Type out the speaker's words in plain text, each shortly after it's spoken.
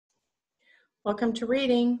Welcome to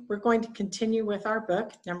reading. We're going to continue with our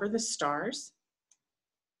book, Number the Stars.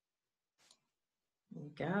 There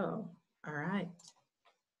we go. All right.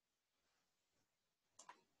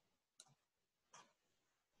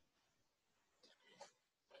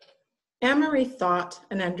 Anne-Marie thought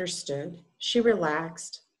and understood. She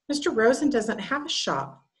relaxed. Mr. Rosen doesn't have a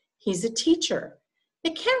shop. He's a teacher.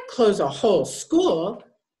 They can't close a whole school.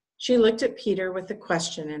 She looked at Peter with a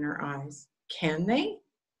question in her eyes. Can they?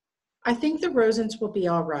 I think the Rosens will be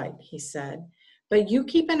all right, he said. But you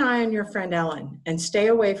keep an eye on your friend Ellen and stay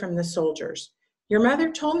away from the soldiers. Your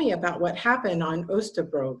mother told me about what happened on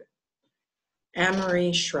Oosterbrug.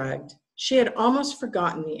 Anne-Marie shrugged. She had almost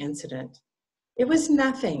forgotten the incident. It was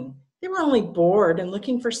nothing. They were only bored and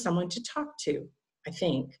looking for someone to talk to, I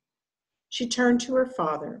think. She turned to her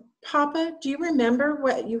father. Papa, do you remember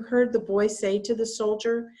what you heard the boy say to the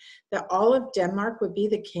soldier, that all of Denmark would be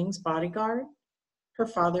the king's bodyguard? Her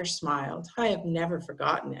father smiled. I have never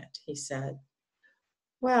forgotten it, he said.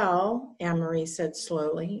 Well, Anne-Marie said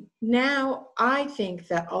slowly, now I think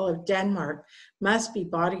that all of Denmark must be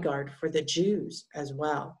bodyguard for the Jews as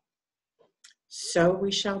well. So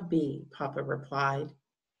we shall be, Papa replied.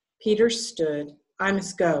 Peter stood. I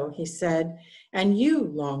must go, he said, and you,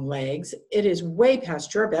 long legs, it is way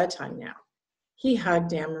past your bedtime now. He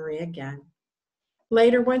hugged Anne-Marie again.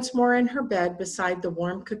 Later, once more in her bed beside the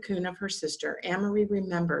warm cocoon of her sister, Anne-Marie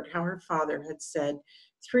remembered how her father had said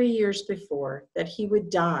 3 years before that he would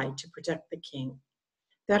die to protect the king,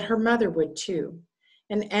 that her mother would too.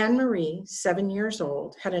 And Anne-Marie, 7 years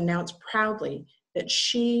old, had announced proudly that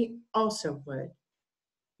she also would.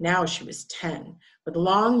 Now she was 10, with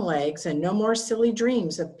long legs and no more silly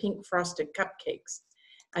dreams of pink frosted cupcakes.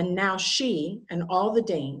 And now she and all the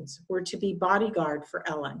Danes were to be bodyguard for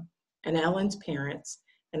Ellen and Ellen's parents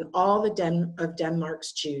and all of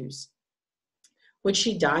Denmark's Jews. Would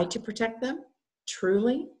she die to protect them?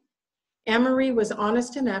 Truly? Anne-Marie was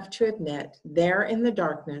honest enough to admit, there in the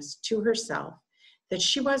darkness, to herself, that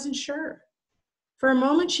she wasn't sure. For a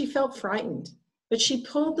moment she felt frightened, but she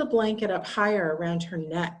pulled the blanket up higher around her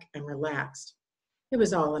neck and relaxed. It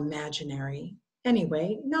was all imaginary.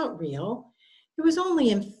 Anyway, not real. It was only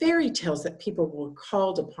in fairy tales that people were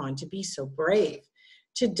called upon to be so brave,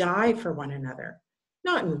 to die for one another.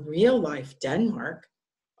 Not in real life Denmark.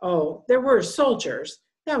 Oh, there were soldiers,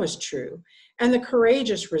 that was true, and the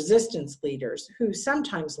courageous resistance leaders who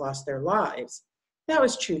sometimes lost their lives. That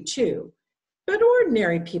was true too. But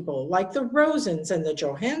ordinary people like the Rosens and the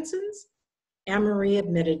Johansons? Anne-Marie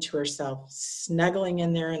admitted to herself, snuggling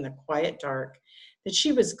in there in the quiet dark, that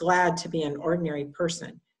she was glad to be an ordinary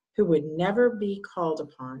person who would never be called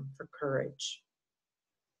upon for courage.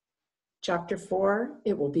 Chapter 4,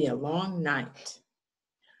 It Will Be a Long Night.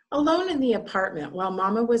 Alone in the apartment while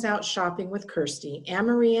Mama was out shopping with Kirsty,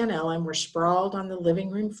 Anne-Marie and Ellen were sprawled on the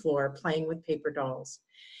living room floor playing with paper dolls.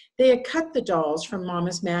 They had cut the dolls from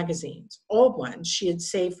Mama's magazines, old ones she had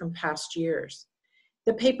saved from past years.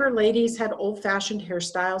 The paper ladies had old-fashioned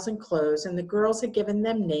hairstyles and clothes, and the girls had given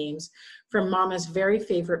them names from Mama's very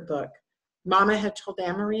favorite book. Mama had told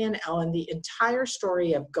Anne-Marie and Ellen the entire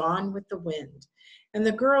story of Gone with the Wind, and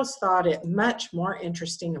the girls thought it much more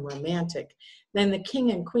interesting and romantic than the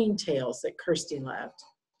king and queen tales that Kirsty loved.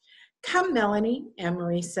 Come, Melanie,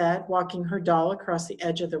 Anne-Marie said, walking her doll across the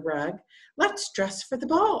edge of the rug. Let's dress for the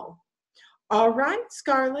ball. All right,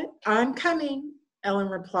 Scarlett, I'm coming, Ellen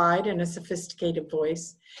replied in a sophisticated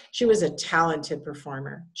voice. She was a talented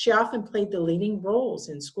performer. She often played the leading roles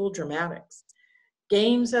in school dramatics.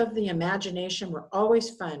 Games of the imagination were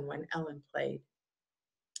always fun when Ellen played.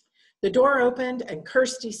 The door opened and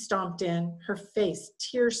Kirsty stomped in, her face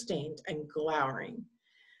tear-stained and glowering.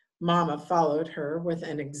 Mama followed her with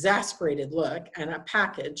an exasperated look and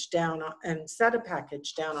set a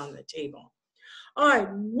package down on the table. I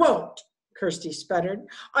won't, Kirsty sputtered.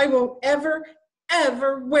 I won't ever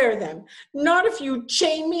wear them. Not if you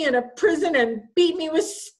chain me in a prison and beat me with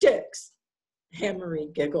sticks. Anne-Marie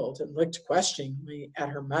giggled and looked questioningly at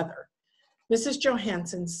her mother. Mrs.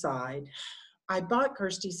 Johansson sighed. I bought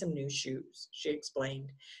Kirsty some new shoes, she explained.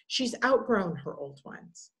 She's outgrown her old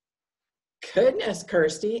ones. Goodness,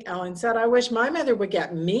 Kirsty, Ellen said, I wish my mother would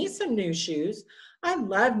get me some new shoes. I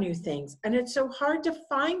love new things, and it's so hard to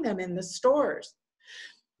find them in the stores.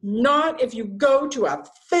 Not if you go to a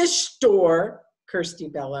fish store, Kirsty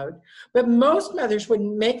bellowed, but most mothers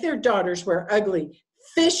wouldn't make their daughters wear ugly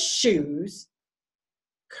fish shoes.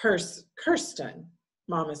 Kirsten,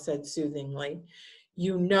 Mama said soothingly,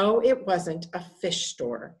 you know it wasn't a fish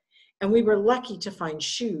store, and we were lucky to find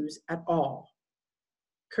shoes at all.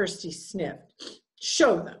 Kirsty sniffed.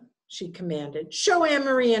 Show them, she commanded. Show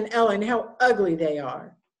Anne-Marie and Ellen how ugly they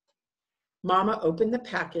are. Mama opened the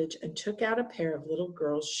package and took out a pair of little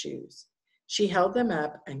girl's shoes. She held them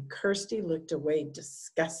up, and Kirsty looked away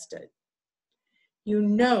disgusted. You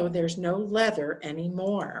know there's no leather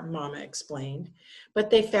anymore, Mama explained, but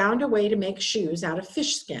they found a way to make shoes out of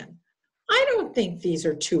fish skin. I don't think these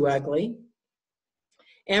are too ugly.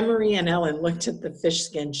 Anne-Marie and Ellen looked at the fish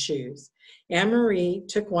skin shoes. Anne-Marie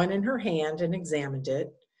took one in her hand and examined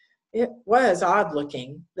it. It was odd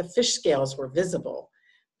looking. The fish scales were visible,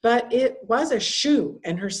 but it was a shoe,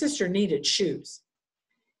 and her sister needed shoes.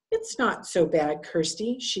 It's not so bad,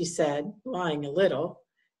 Kirsty, she said, lying a little.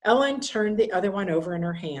 Ellen turned the other one over in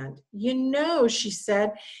her hand. You know, she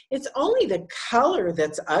said, it's only the color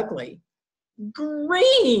that's ugly.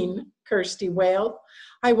 Green, Kirsty wailed.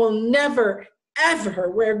 I will never, ever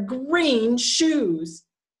wear green shoes.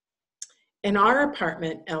 In our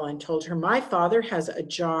apartment, Ellen told her, my father has a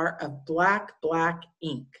jar of black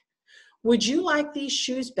ink. Would you like these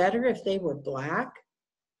shoes better if they were black?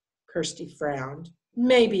 Kirsty frowned.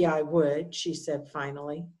 Maybe I would, she said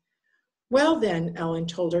finally. Well then, Ellen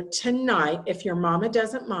told her, tonight, if your mama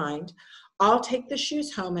doesn't mind, I'll take the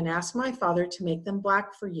shoes home and ask my father to make them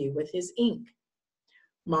black for you with his ink.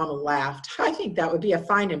 Mama laughed. I think that would be a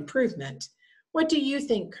fine improvement. What do you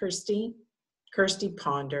think, Kirsty? Kirsty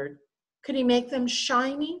pondered. Could he make them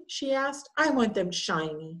shiny? She asked. I want them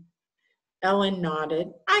shiny. Ellen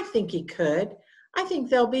nodded. I think he could. I think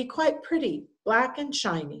they'll be quite pretty, black and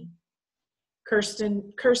shiny.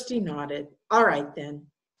 Kirsty nodded. All right then,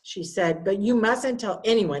 she said, but you mustn't tell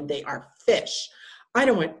anyone they are fish. I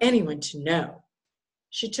don't want anyone to know.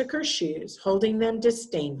 She took her shoes, holding them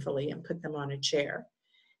disdainfully, and put them on a chair.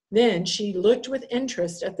 Then she looked with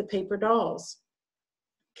interest at the paper dolls.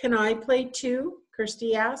 Can I play too?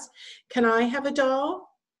 Kirsty asked. Can I have a doll?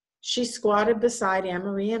 She squatted beside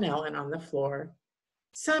Anne-Marie and Ellen on the floor.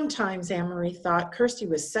 Sometimes Anne-Marie thought Kirsty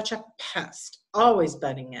was such a pest, always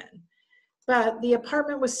butting in. But the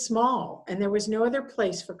apartment was small, and there was no other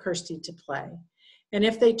place for Kirsty to play. And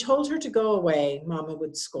if they told her to go away, Mama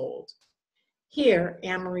would scold. Here,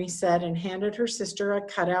 Anne-Marie said, and handed her sister a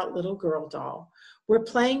cutout little girl doll. We're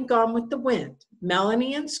playing Gone with the Wind.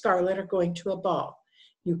 Melanie and Scarlett are going to a ball.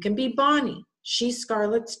 You can be Bonnie. She's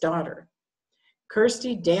Scarlett's daughter.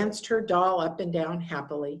 Kirsty danced her doll up and down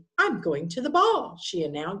happily. I'm going to the ball, she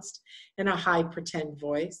announced in a high pretend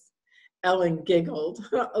voice. Ellen giggled.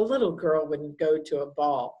 A little girl wouldn't go to a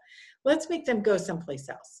ball. Let's make them go someplace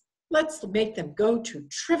else. Let's make them go to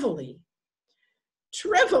Tivoli.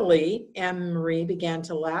 Tivoli? Anne-Marie began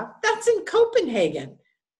to laugh. That's in Copenhagen.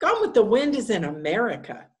 Gone with the Wind is in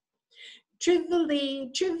America.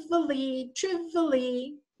 Tivoli, Tivoli,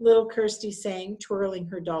 Tivoli, little Kirsty sang, twirling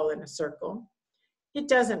her doll in a circle. It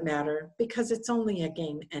doesn't matter, because it's only a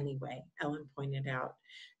game anyway, Ellen pointed out.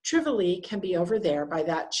 Tivoli can be over there by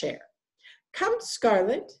that chair. Come,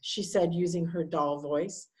 Scarlett, she said, using her doll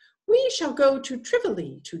voice. We shall go to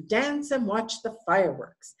Tivoli to dance and watch the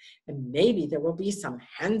fireworks, and maybe there will be some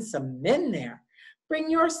handsome men there. Bring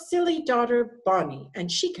your silly daughter, Bonnie, and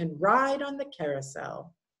she can ride on the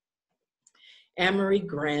carousel. Anne-Marie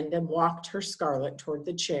grinned and walked her Scarlett toward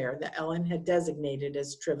the chair that Ellen had designated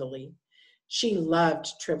as Tivoli. She loved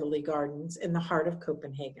Tivoli Gardens in the heart of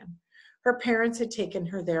Copenhagen. Her parents had taken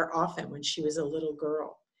her there often when she was a little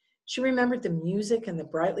girl. She remembered the music and the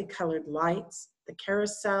brightly colored lights, the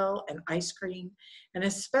carousel and ice cream, and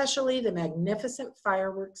especially the magnificent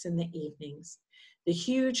fireworks in the evenings, the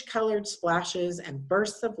huge colored splashes and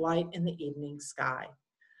bursts of light in the evening sky.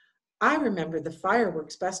 I remember the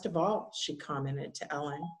fireworks best of all, she commented to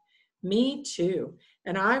Ellen. Me too,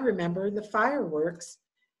 and I remember the fireworks.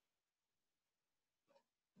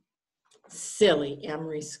 Silly,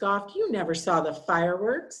 Anne-Marie scoffed. You never saw the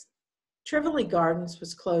fireworks. Tivoli Gardens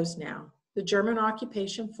was closed now. The German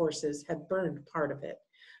occupation forces had burned part of it,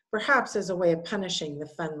 perhaps as a way of punishing the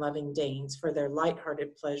fun-loving Danes for their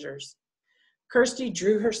light-hearted pleasures. Kirsty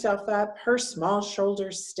drew herself up, her small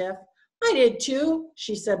shoulders stiff. I did too,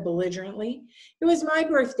 she said belligerently. It was my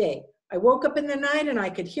birthday. I woke up in the night and I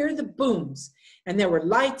could hear the booms, and there were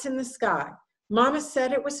lights in the sky. Mama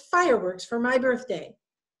said it was fireworks for my birthday.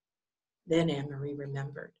 Then Anne-Marie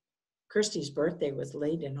remembered. Kirsty's birthday was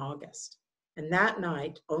late in August, and that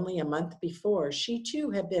night, only a month before, she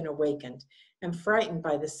too had been awakened and frightened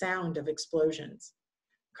by the sound of explosions.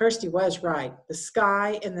 Kirsty was right. The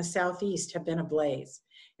sky in the southeast had been ablaze,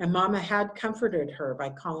 and Mama had comforted her by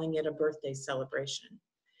calling it a birthday celebration.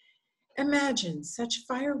 Imagine such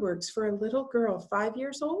fireworks for a little girl 5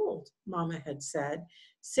 years old, Mama had said,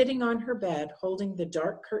 sitting on her bed, holding the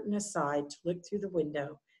dark curtain aside to look through the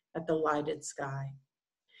window at the lighted sky.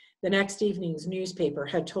 The next evening's newspaper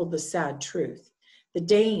had told the sad truth. The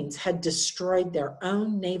Danes had destroyed their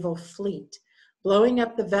own naval fleet, blowing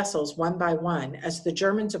up the vessels one by one as the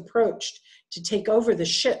Germans approached to take over the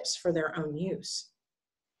ships for their own use.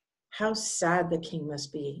 How sad the king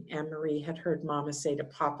must be, Anne-Marie had heard Mama say to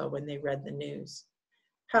Papa when they read the news.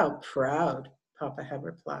 How proud, Papa had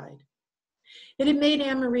replied. It had made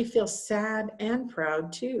Anne-Marie feel sad and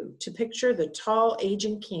proud, too, to picture the tall,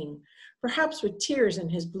 aging king, perhaps with tears in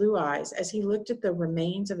his blue eyes, as he looked at the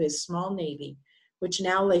remains of his small navy, which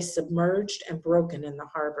now lay submerged and broken in the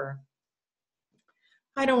harbor.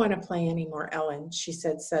 I don't want to play anymore, Ellen, she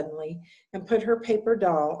said suddenly, and put her paper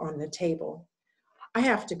doll on the table. I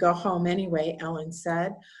have to go home anyway, Ellen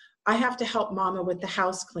said. I have to help Mama with the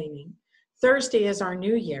house cleaning. Thursday is our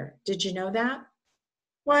New Year. Did you know that?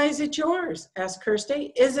 Why is it yours? Asked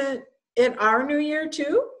Kirsty. Isn't it our New Year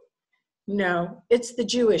too? No, it's the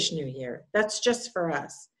Jewish New Year. That's just for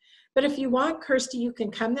us. But if you want, Kirsty, you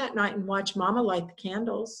can come that night and watch Mama light the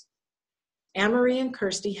candles. Anne-Marie and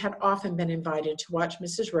Kirsty had often been invited to watch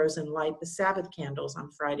Mrs. Rosen light the Sabbath candles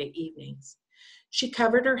on Friday evenings. She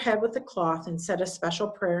covered her head with a cloth and said a special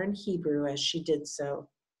prayer in Hebrew as she did so.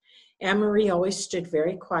 Anne-Marie always stood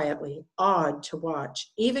very quietly, awed to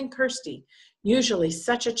watch. Even Kirsty, usually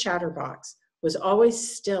such a chatterbox, was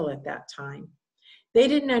always still at that time. They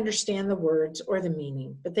didn't understand the words or the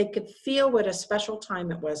meaning, but they could feel what a special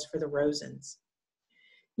time it was for the Rosens.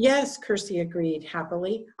 Yes, Kirsty agreed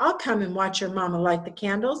happily. I'll come and watch your Mama light the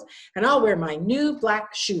candles, and I'll wear my new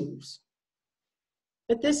black shoes.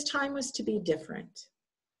 But this time was to be different.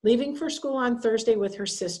 Leaving for school on Thursday with her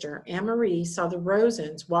sister, Anne-Marie saw the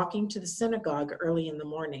Rosens walking to the synagogue early in the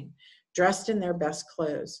morning, dressed in their best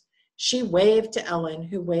clothes. She waved to Ellen,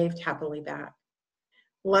 who waved happily back.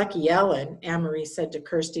 Lucky Ellen, Anne-Marie said to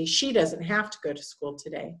Kirsty, she doesn't have to go to school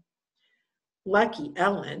today. Lucky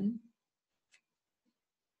Ellen.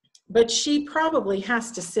 But she probably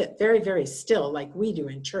has to sit very, very still like we do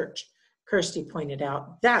in church, Kirsty pointed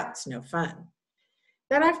out. That's no fun.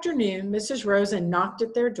 That afternoon, Mrs. Rosen knocked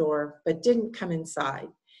at their door, but didn't come inside.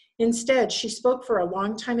 Instead, she spoke for a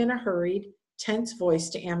long time in a hurried, tense voice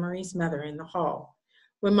to Anne-Marie's mother in the hall.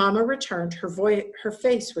 When Mama returned, her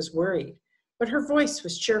face was worried, but her voice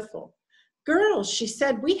was cheerful. Girls, she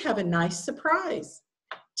said, we have a nice surprise.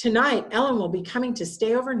 Tonight, Ellen will be coming to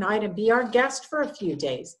stay overnight and be our guest for a few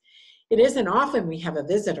days. It isn't often we have a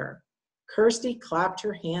visitor. Kirsty clapped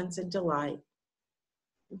her hands in delight.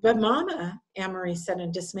 But Mama, Anne-Marie said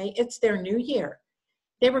in dismay, it's their New Year.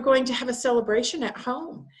 They were going to have a celebration at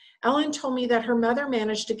home. Ellen told me that her mother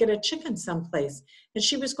managed to get a chicken someplace, and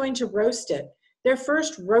she was going to roast it. Their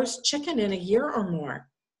first roast chicken in a year or more.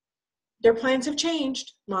 Their plans have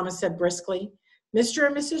changed, Mama said briskly. Mr.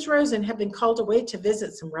 and Mrs. Rosen have been called away to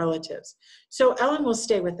visit some relatives, so Ellen will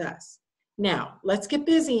stay with us. Now, let's get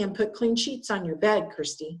busy and put clean sheets on your bed,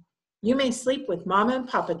 Kirsty. You may sleep with Mama and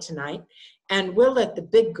Papa tonight, and we'll let the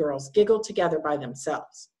big girls giggle together by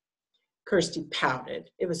themselves. Kirsty pouted.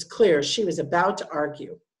 It was clear she was about to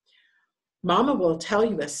argue. Mama will tell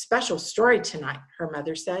you a special story tonight, her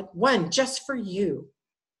mother said, one just for you.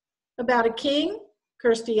 About a king?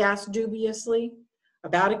 Kirsty asked dubiously.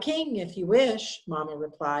 About a king, if you wish, Mama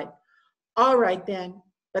replied. All right then,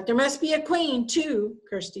 but there must be a queen too,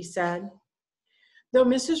 Kirsty said. Though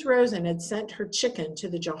Mrs. Rosen had sent her chicken to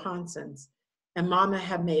the Johansons, and Mama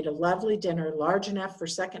had made a lovely dinner large enough for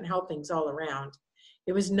second helpings all around,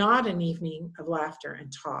 it was not an evening of laughter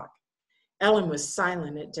and talk. Ellen was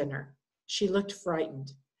silent at dinner. She looked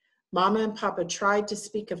frightened. Mama and Papa tried to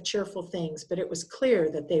speak of cheerful things, but it was clear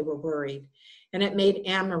that they were worried, and it made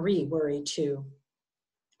Anne-Marie worry too.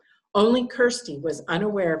 Only Kirsty was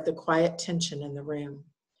unaware of the quiet tension in the room.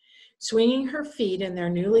 Swinging her feet in their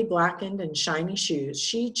newly blackened and shiny shoes,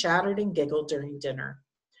 she chattered and giggled during dinner.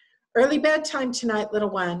 Early bedtime tonight, little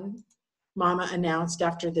one, Mama announced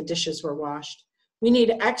after the dishes were washed. We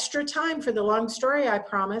need extra time for the long story I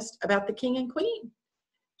promised about the king and queen.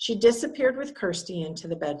 She disappeared with Kirsty into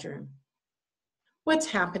the bedroom. What's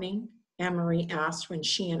happening? Anne-Marie asked when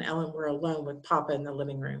she and Ellen were alone with Papa in the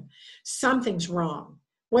living room. Something's wrong.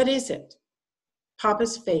 What is it?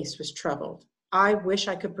 Papa's face was troubled. I wish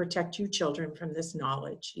I could protect you children from this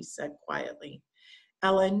knowledge, he said quietly.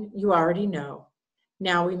 Ellen, you already know.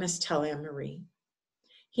 Now we must tell Anne-Marie.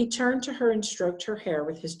 He turned to her and stroked her hair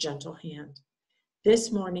with his gentle hand.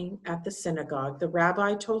 This morning at the synagogue, the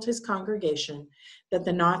rabbi told his congregation that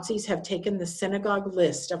the Nazis have taken the synagogue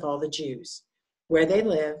list of all the Jews, where they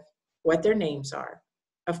live, what their names are.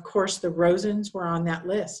 Of course, the Rosens were on that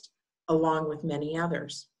list, along with many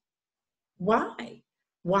others. Why?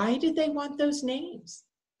 Why did they want those names?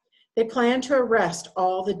 They planned to arrest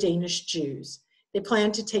all the Danish Jews. They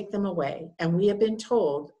plan to take them away, and we have been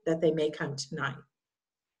told that they may come tonight.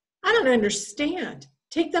 I don't understand.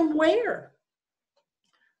 Take them where?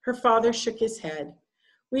 Her father shook his head.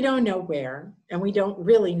 We don't know where, and we don't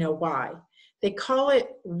really know why. They call it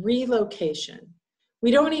relocation.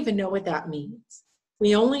 We don't even know what that means.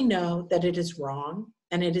 We only know that it is wrong,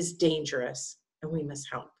 and it is dangerous, and we must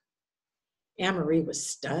help. Anne-Marie was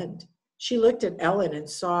stunned. She looked at Ellen and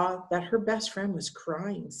saw that her best friend was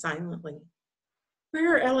crying silently.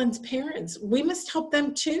 Where are Ellen's parents? We must help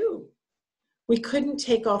them too. We couldn't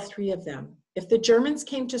take all three of them. If the Germans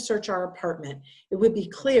came to search our apartment, it would be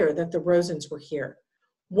clear that the Rosens were here.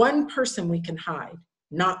 One person we can hide,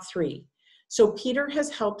 not three. So Peter has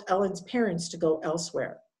helped Ellen's parents to go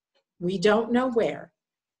elsewhere. We don't know where.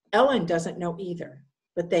 Ellen doesn't know either,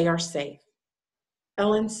 but they are safe.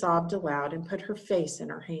 Ellen sobbed aloud and put her face in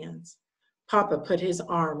her hands. Papa put his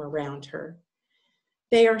arm around her.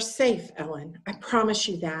 They are safe, Ellen. I promise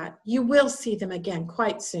you that. You will see them again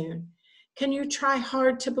quite soon. Can you try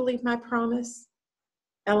hard to believe my promise?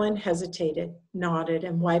 Ellen hesitated, nodded,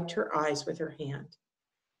 and wiped her eyes with her hand.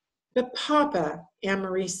 But Papa,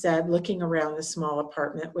 Anne-Marie said, looking around the small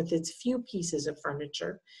apartment with its few pieces of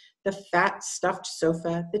furniture, the fat stuffed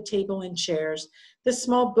sofa, the table and chairs, the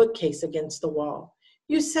small bookcase against the wall.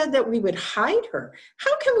 You said that we would hide her.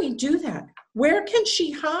 How can we do that? Where can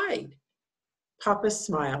she hide? Papa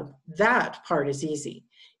smiled. That part is easy.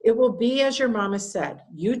 It will be as your mama said.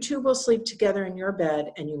 You two will sleep together in your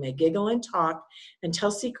bed, and you may giggle and talk and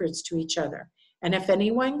tell secrets to each other. And if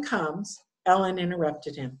anyone comes, Ellen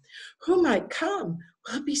interrupted him. Who might come?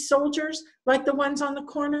 Will it be soldiers like the ones on the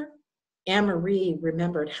corner? Anne-Marie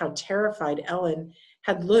remembered how terrified Ellen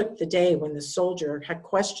had looked the day when the soldier had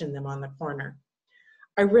questioned them on the corner.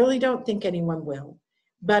 I really don't think anyone will,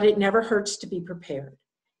 but it never hurts to be prepared.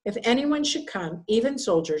 If anyone should come, even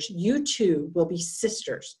soldiers, you two will be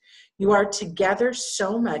sisters. You are together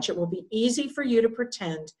so much it will be easy for you to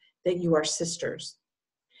pretend that you are sisters.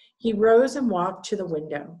 He rose and walked to the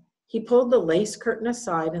window. He pulled the lace curtain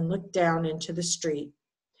aside and looked down into the street.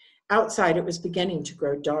 Outside it was beginning to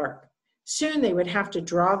grow dark. Soon they would have to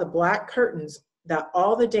draw the black curtains that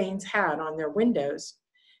all the Danes had on their windows.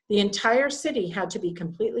 The entire city had to be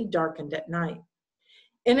completely darkened at night.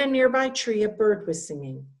 In a nearby tree, a bird was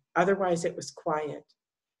singing. Otherwise, it was quiet.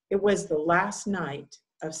 It was the last night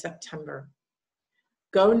of September.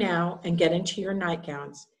 Go now and get into your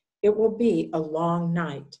nightgowns. It will be a long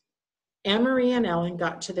night. Anne-Marie and Ellen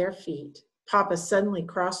got to their feet. Papa suddenly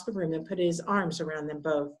crossed the room and put his arms around them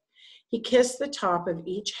both. He kissed the top of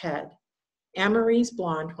each head, Anne-Marie's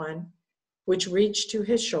blonde one, which reached to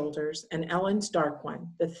his shoulders, and Ellen's dark one,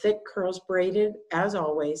 the thick curls braided, as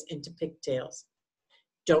always, into pigtails.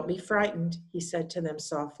 Don't be frightened, he said to them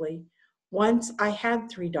softly. Once I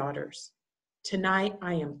had 3 daughters. Tonight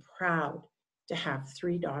I am proud to have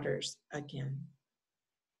 3 daughters again.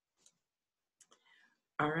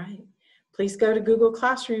 All right, please go to Google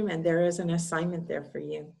Classroom and there is an assignment there for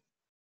you.